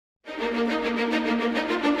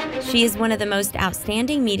She is one of the most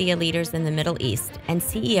outstanding media leaders in the Middle East and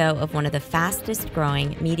CEO of one of the fastest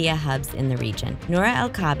growing media hubs in the region. Noura Al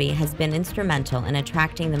Kaabi has been instrumental in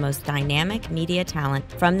attracting the most dynamic media talent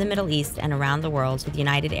from the Middle East and around the world to the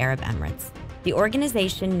United Arab Emirates. The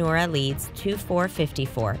organization Noura leads,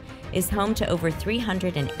 2454, is home to over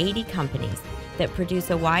 380 companies that produce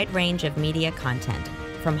a wide range of media content,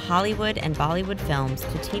 from Hollywood and Bollywood films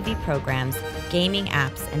to TV programs, gaming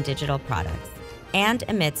apps, and digital products. And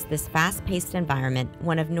amidst this fast-paced environment,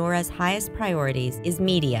 one of Noura's highest priorities is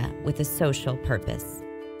media with a social purpose.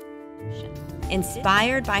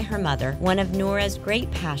 Inspired by her mother, one of Noura's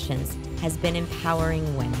great passions has been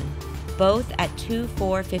empowering women, both at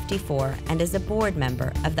 2454 and as a board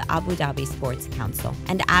member of the Abu Dhabi Sports Council.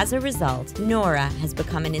 And as a result, Noura has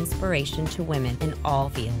become an inspiration to women in all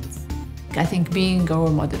fields. I think being a role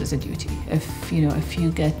model is a duty. If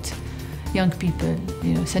you get young people,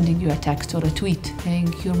 sending you a text or a tweet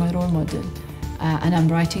saying you're my role model, and I'm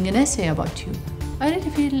writing an essay about you, I really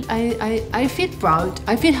feel I feel proud,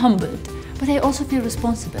 I feel humbled, but I also feel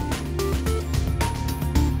responsible.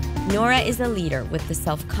 Noura is a leader with the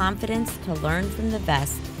self-confidence to learn from the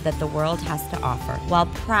best that the world has to offer, while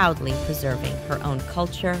proudly preserving her own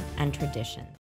culture and tradition.